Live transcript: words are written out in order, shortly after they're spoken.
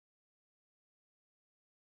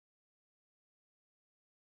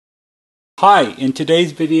Hi, in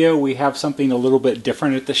today's video we have something a little bit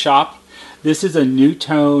different at the shop. This is a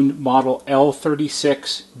NuTone model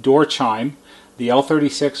L36 door chime. The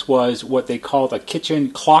L36 was what they called a kitchen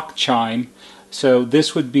clock chime. So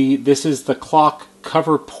this is the clock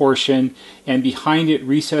cover portion, and behind it,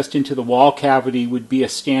 recessed into the wall cavity, would be a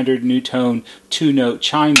standard NuTone 2-note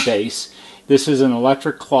chime base. This is an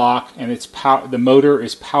electric clock, and the motor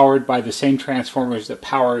is powered by the same transformers that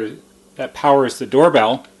powers the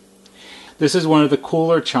doorbell. This is one of the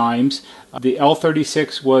cooler chimes. The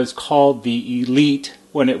L36 was called the Elite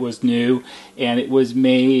when it was new, and it was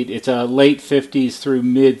made, it's a late 50s through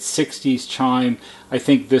mid 60s chime. I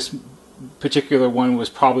think this particular one was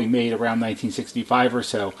probably made around 1965 or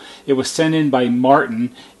so. It was sent in by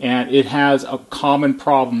Martin, and it has a common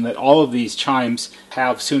problem that all of these chimes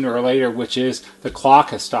have sooner or later, which is the clock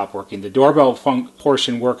has stopped working. The doorbell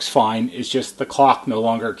portion works fine, it's just the clock no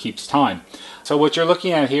longer keeps time. So what you're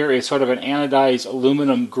looking at here is sort of an anodized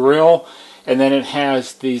aluminum grill, and then it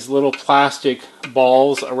has these little plastic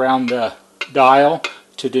balls around the dial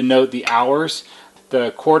to denote the hours.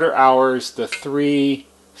 The quarter hours, the 3,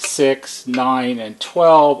 6, 9, and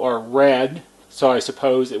 12 are red, so I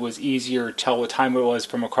suppose it was easier to tell what time it was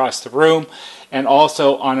from across the room. And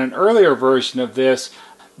also on an earlier version of this,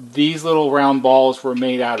 these little round balls were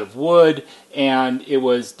made out of wood, and it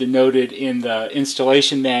was denoted in the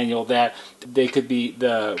installation manual that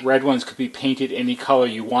the red ones could be painted any color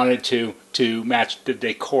you wanted to match the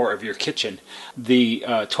decor of your kitchen. The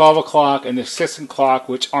 12 o'clock and the 6 o'clock,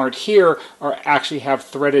 which aren't here, actually have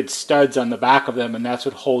threaded studs on the back of them, and that's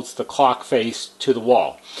what holds the clock face to the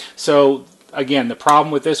wall. So again, the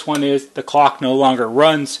problem with this one is the clock no longer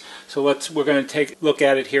runs. So we're going to take a look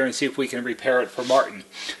at it here and see if we can repair it for Martin.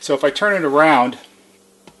 So if I turn it around,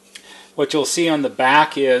 what you'll see on the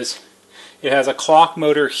back is it has a clock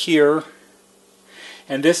motor here,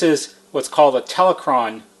 and this is what's called a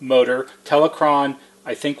Telechron motor. Telechron,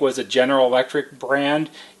 I think, was a General Electric brand,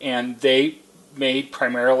 and they made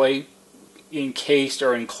primarily encased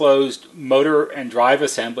or enclosed motor and drive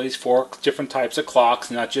assemblies for different types of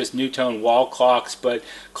clocks, not just NuTone wall clocks, but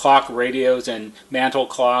clock radios and mantle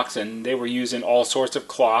clocks, and they were using all sorts of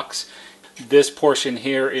clocks. This portion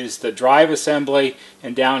here is the drive assembly,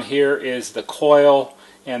 and down here is the coil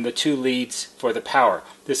and the 2 leads for the power.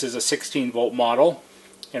 This is a 16-volt model,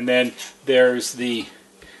 and then there's the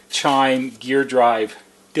chime gear drive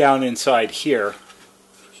down inside here.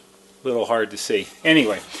 A little hard to see.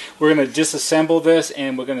 Anyway, we're going to disassemble this,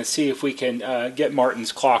 and we're going to see if we can get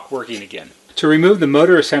Martin's clock working again. To remove the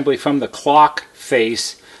motor assembly from the clock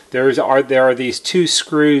face, there are these 2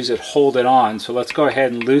 screws that hold it on. So let's go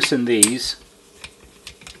ahead and loosen these.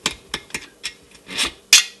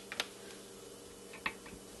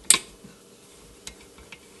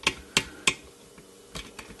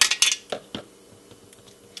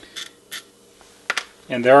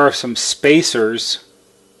 And there are some spacers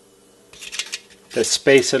that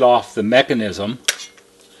space it off the mechanism.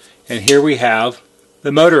 And here we have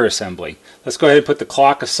the motor assembly. Let's go ahead and put the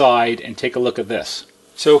clock aside and take a look at this.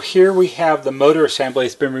 So here we have the motor assembly.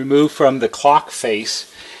 It's been removed from the clock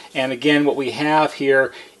face. And again, what we have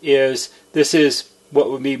here is, this is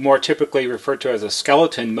what would be more typically referred to as a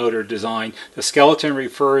skeleton motor design. The skeleton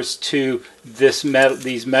refers to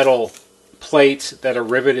these metal plates that are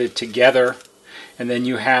riveted together. And then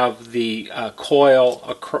you have the coil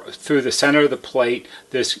through the center of the plate.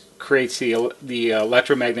 This creates the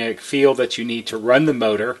electromagnetic field that you need to run the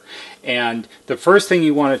motor. And the first thing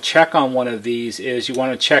you want to check on one of these is you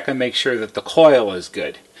want to check and make sure that the coil is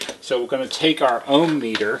good. So we're going to take our ohm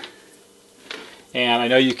meter, and I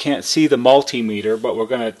know you can't see the multimeter, but we're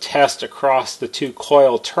going to test across the 2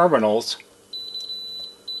 coil terminals.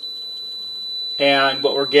 And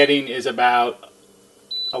what we're getting is about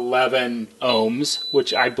 11 ohms,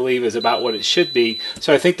 which I believe is about what it should be.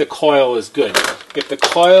 So I think the coil is good. If the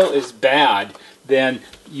coil is bad, then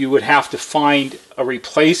you would have to find a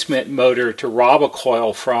replacement motor to rob a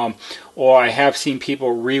coil from, or I have seen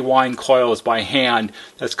people rewind coils by hand.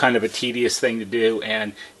 That's kind of a tedious thing to do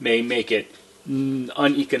and may make it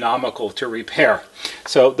uneconomical to repair.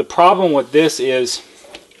 So the problem with this is,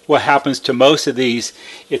 what happens to most of these,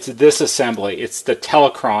 it's this assembly, it's the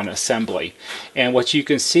Telechron assembly. And what you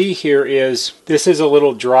can see here is, this is a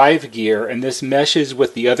little drive gear, and this meshes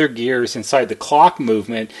with the other gears inside the clock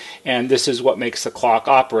movement, and this is what makes the clock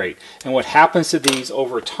operate. And what happens to these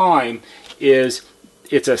over time is,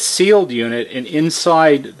 it's a sealed unit, and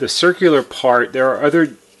inside the circular part there are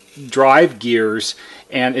other drive gears,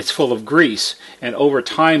 and it's full of grease. And over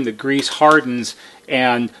time the grease hardens,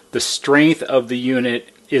 and the strength of the unit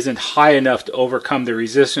isn't high enough to overcome the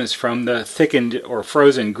resistance from the thickened or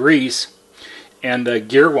frozen grease, and the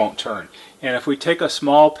gear won't turn. And if we take a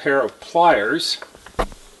small pair of pliers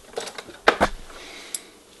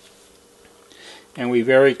and we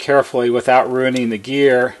very carefully, without ruining the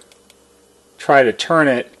gear, try to turn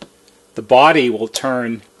it, the body will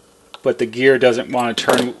turn, but the gear doesn't want to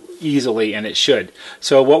turn easily, and it should.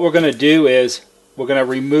 So what we're going to do is we're going to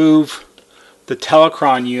remove the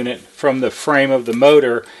telecron unit from the frame of the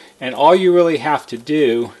motor, and all you really have to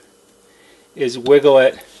do is wiggle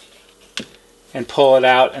it and pull it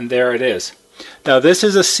out, and there it is. Now this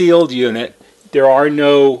is a sealed unit. There are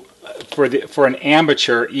no, for an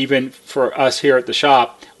amateur, even for us here at the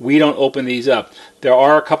shop, we don't open these up. There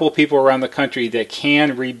are a couple of people around the country that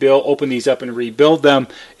can open these up and rebuild them.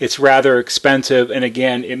 It's rather expensive, and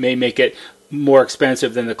again, it may make it more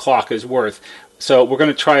expensive than the clock is worth. So we're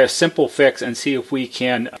going to try a simple fix and see if we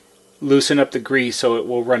can loosen up the grease so it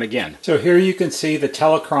will run again. So here you can see the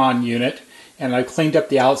telecron unit, and I've cleaned up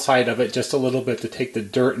the outside of it just a little bit to take the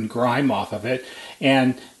dirt and grime off of it.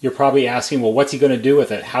 And you're probably asking, well, what's he going to do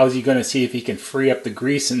with it? How is he going to see if he can free up the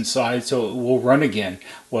grease inside so it will run again?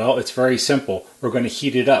 Well, it's very simple. We're going to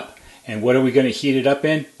heat it up. And what are we going to heat it up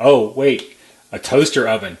in? Oh, wait, a toaster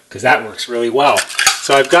oven, because that works really well.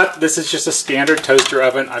 So I've got, this is just a standard toaster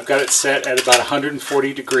oven. I've got it set at about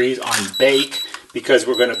 140 degrees on bake because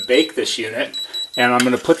we're going to bake this unit. And I'm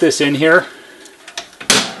going to put this in here,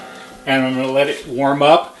 and I'm going to let it warm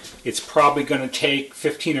up. It's probably going to take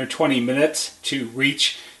 15 or 20 minutes to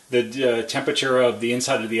reach the temperature of the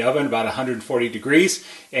inside of the oven, about 140 degrees,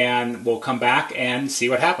 and we'll come back and see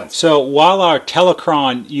what happens. So while our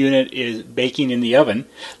telecron unit is baking in the oven,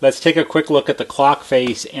 let's take a quick look at the clock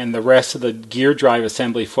face and the rest of the gear drive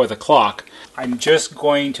assembly for the clock. I'm just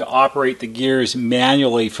going to operate the gears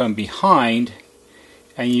manually from behind,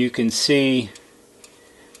 and you can see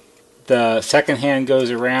the second hand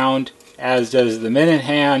goes around, as does the minute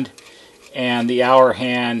hand, and the hour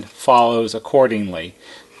hand follows accordingly.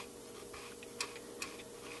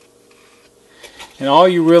 And all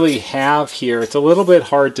you really have here, it's a little bit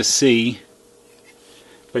hard to see,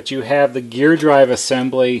 but you have the gear drive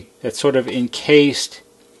assembly that's sort of encased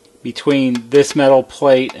between this metal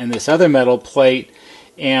plate and this other metal plate,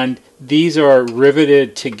 and these are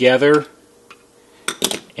riveted together.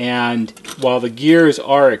 And while the gears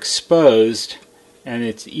are exposed, and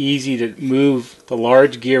it's easy to move the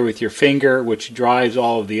large gear with your finger, which drives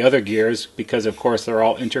all of the other gears, because of course they're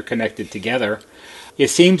all interconnected together, it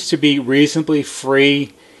seems to be reasonably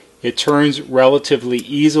free. It turns relatively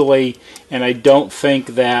easily, and I don't think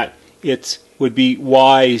that it would be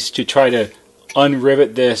wise to try to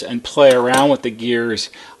unrivet this and play around with the gears.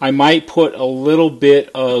 I might put a little bit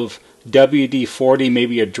of WD-40,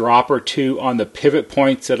 maybe a drop or two, on the pivot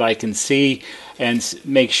points that I can see and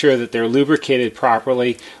make sure that they're lubricated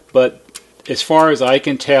properly. But as far as I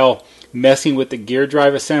can tell, messing with the gear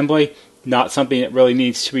drive assembly, not something that really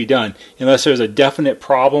needs to be done. Unless there's a definite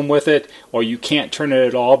problem with it, or you can't turn it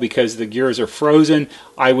at all because the gears are frozen,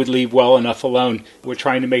 I would leave well enough alone. We're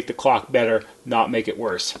trying to make the clock better, not make it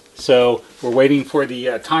worse. So we're waiting for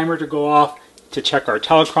the timer to go off to check our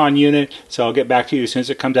telecron unit, so I'll get back to you as soon as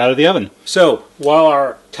it comes out of the oven. So while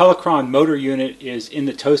our telecron motor unit is in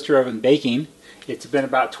the toaster oven baking, it's been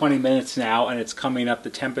about 20 minutes now, and it's coming up the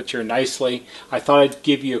temperature nicely. I thought I'd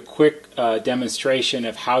give you a quick demonstration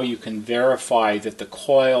of how you can verify that the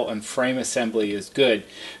coil and frame assembly is good.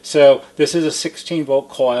 So this is a 16 volt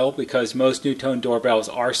coil because most NuTone doorbells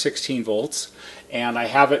are 16 volts. And I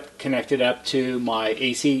have it connected up to my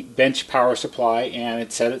AC bench power supply, and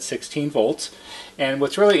it's set at 16 volts. And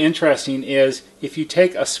what's really interesting is if you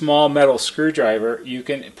take a small metal screwdriver, you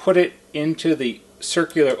can put it into the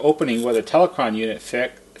circular opening where the telecron unit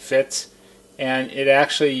fits, and it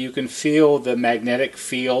actually, you can feel the magnetic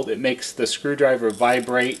field. It makes the screwdriver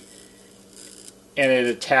vibrate, and it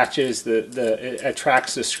attaches it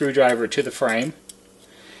attracts the screwdriver to the frame.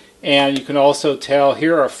 And you can also tell,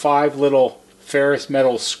 here are 5 little ferrous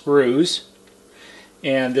metal screws,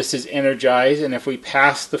 and this is energized, and if we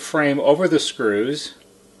pass the frame over the screws,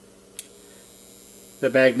 the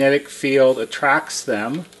magnetic field attracts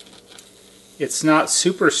them. It's not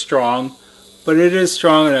super strong, but it is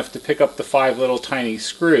strong enough to pick up the 5 little tiny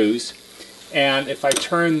screws. And if I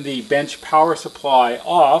turn the bench power supply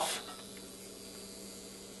off,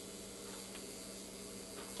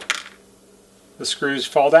 the screws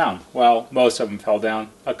fall down. Well, most of them fell down.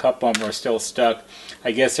 A couple of them are still stuck.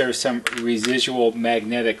 I guess there's some residual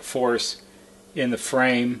magnetic force in the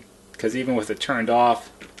frame, because even with it turned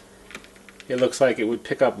off, it looks like it would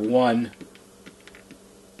pick up one,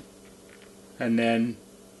 and then,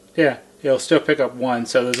 yeah, it'll still pick up 1,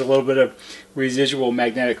 so there's a little bit of residual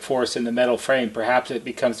magnetic force in the metal frame. Perhaps it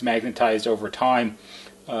becomes magnetized over time,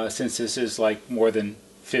 since this is like more than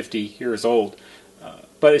 50 years old.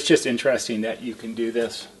 But it's just interesting that you can do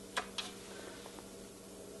this.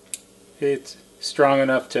 It's strong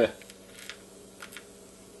enough to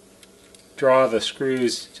draw the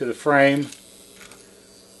screws to the frame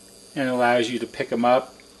and allows you to pick them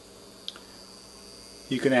up.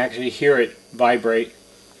 You can actually hear it vibrate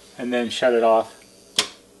and then shut it off,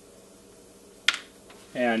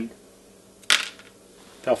 and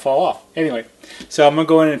they'll fall off. Anyway, so I'm going to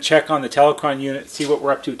go in and check on the Telechron unit, see what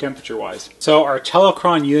we're up to temperature wise. So our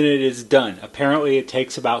Telechron unit is done. Apparently it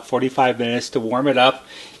takes about 45 minutes to warm it up.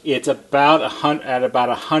 It's about at about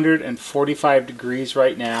 145 degrees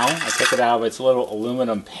right now. I took it out of its little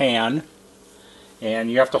aluminum pan,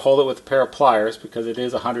 and you have to hold it with a pair of pliers because it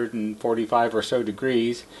is 145 or so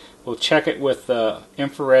degrees. We'll check it with the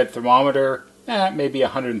infrared thermometer, maybe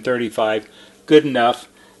 135, good enough.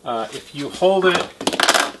 If you hold it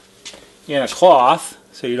in a cloth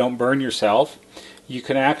so you don't burn yourself, you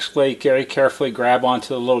can actually very carefully grab onto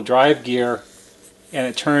the little drive gear, and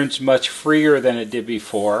it turns much freer than it did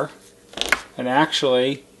before. And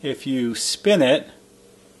actually, if you spin it,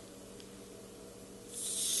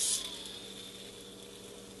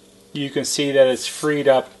 you can see that it's freed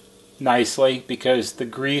up nicely because the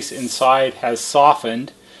grease inside has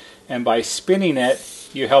softened, and by spinning it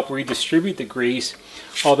you help redistribute the grease,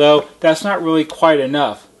 although that's not really quite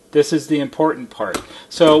enough. This is the important part.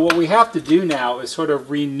 So what we have to do now is sort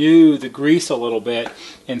of renew the grease a little bit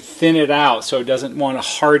and thin it out so it doesn't want to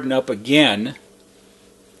harden up again.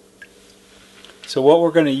 So what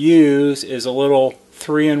we're going to use is a little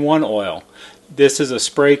 3-in-1 oil. This is a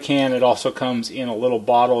spray can. It also comes in a little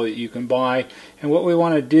bottle that you can buy. And what we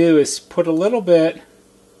want to do is put a little bit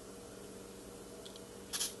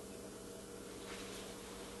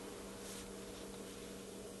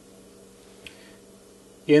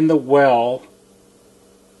in the well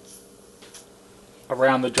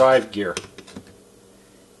around the drive gear.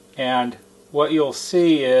 And what you'll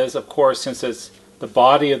see is, of course, since the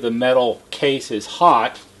body of the metal case is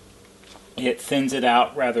hot, it thins it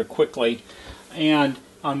out rather quickly. And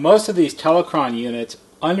on most of these Telechron units,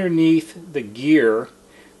 underneath the gear,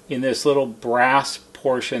 in this little brass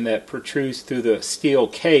portion that protrudes through the steel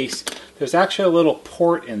case, there's actually a little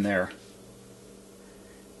port in there.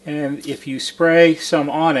 And if you spray some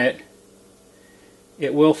on it,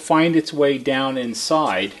 it will find its way down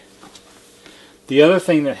inside. The other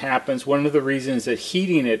thing that happens, one of the reasons that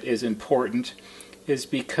heating it is important, is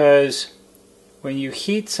because when you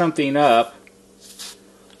heat something up,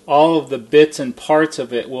 all of the bits and parts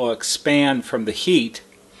of it will expand from the heat,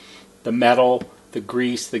 the metal, the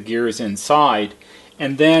grease, the gears inside,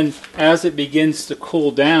 and then as it begins to cool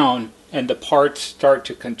down and the parts start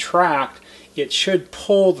to contract, it should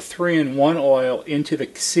pull the 3-in-1 oil into the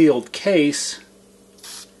sealed case.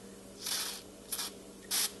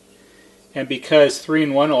 And because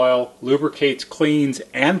 3-in-1 oil lubricates, cleans,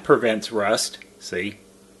 and prevents rust, see,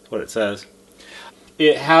 that's what it says,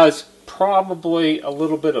 it has probably a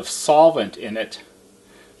little bit of solvent in it.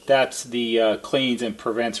 That's the cleans and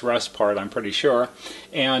prevents rust part, I'm pretty sure.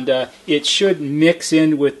 And it should mix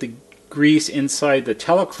in with the grease inside the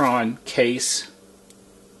Telechron case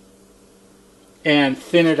and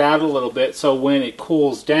thin it out a little bit so when it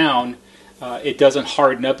cools down, it doesn't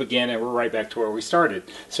harden up again and we're right back to where we started.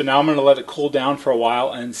 So now I'm going to let it cool down for a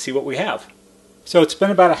while and see what we have. So it's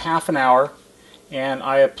been about a half an hour, and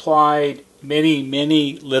I applied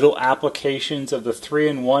many little applications of the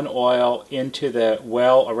 3-in-1 oil into the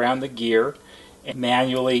well around the gear and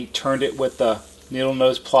manually turned it with the needle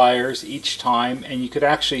nose pliers each time, and you could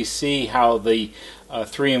actually see how the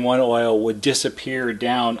 3-in-1 oil would disappear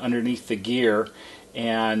down underneath the gear.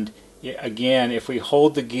 And again, if we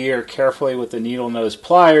hold the gear carefully with the needle nose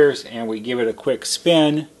pliers and we give it a quick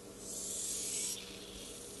spin,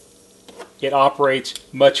 it operates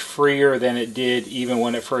much freer than it did even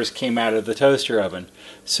when it first came out of the toaster oven.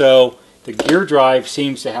 So the gear drive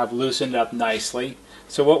seems to have loosened up nicely.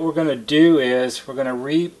 So what we're going to do is we're going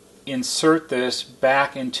to reinsert this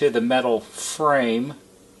back into the metal frame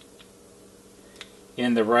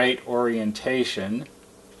in the right orientation.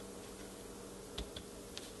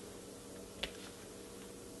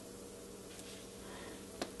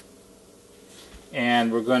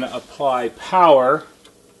 And we're going to apply power.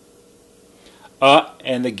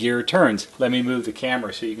 And the gear turns. Let me move the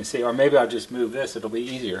camera so you can see, or maybe I'll just move this, it'll be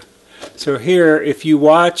easier. So here, if you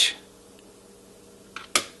watch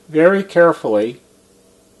very carefully,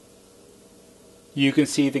 you can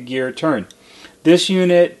see the gear turn. This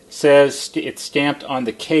unit says it's stamped on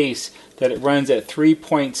the case that it runs at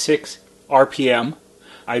 3.6 RPM.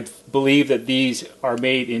 I believe that these are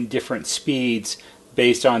made in different speeds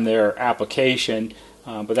based on their application,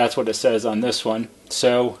 but that's what it says on this one.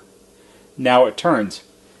 So now it turns.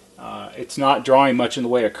 It's not drawing much in the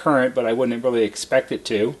way of current, but I wouldn't really expect it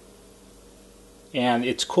to. And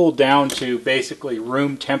it's cooled down to basically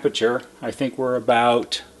room temperature. I think we're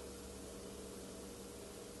about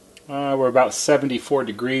 74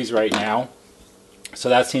 degrees right now. So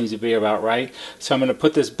that seems to be about right. So I'm going to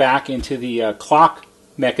put this back into the clock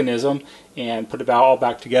mechanism and put it all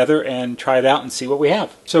back together and try it out and see what we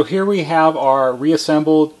have. So here we have our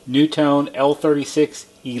reassembled NuTone L36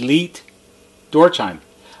 Elite door chime.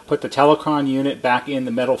 Put the Telechron unit back in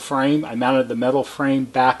the metal frame. I mounted the metal frame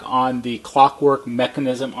back on the clockwork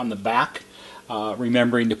mechanism on the back,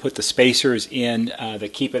 remembering to put the spacers in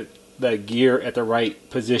that keep the gear at the right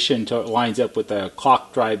position so it lines up with the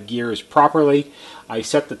clock drive gears properly. I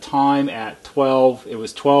set the time at 12. It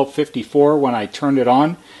was 12:54 when I turned it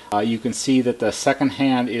on. You can see that the second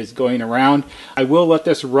hand is going around. I will let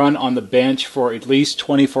this run on the bench for at least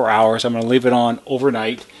 24 hours. I'm going to leave it on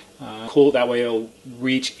overnight. Cool, that way it'll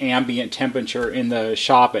reach ambient temperature in the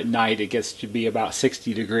shop at night. It gets to be about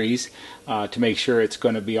 60 degrees to make sure it's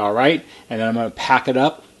going to be all right. And then I'm going to pack it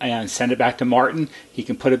up and send it back to Martin. He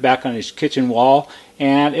can put it back on his kitchen wall,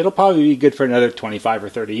 and it'll probably be good for another 25 or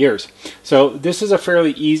 30 years. So this is a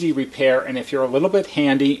fairly easy repair, and if you're a little bit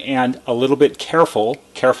handy and a little bit careful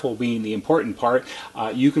being the important part,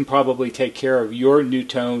 you can probably take care of your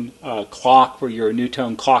NuTone clock for your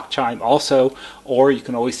NuTone Clock Chime also, or you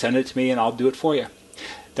can always send it to me and I'll do it for you.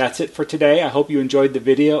 That's it for today. I hope you enjoyed the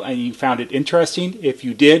video and you found it interesting. If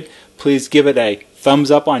you did, please give it a thumbs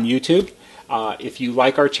up on YouTube. If you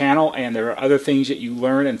like our channel and there are other things that you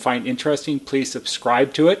learn and find interesting, please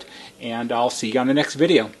subscribe to it, and I'll see you on the next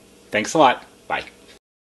video. Thanks a lot. Bye.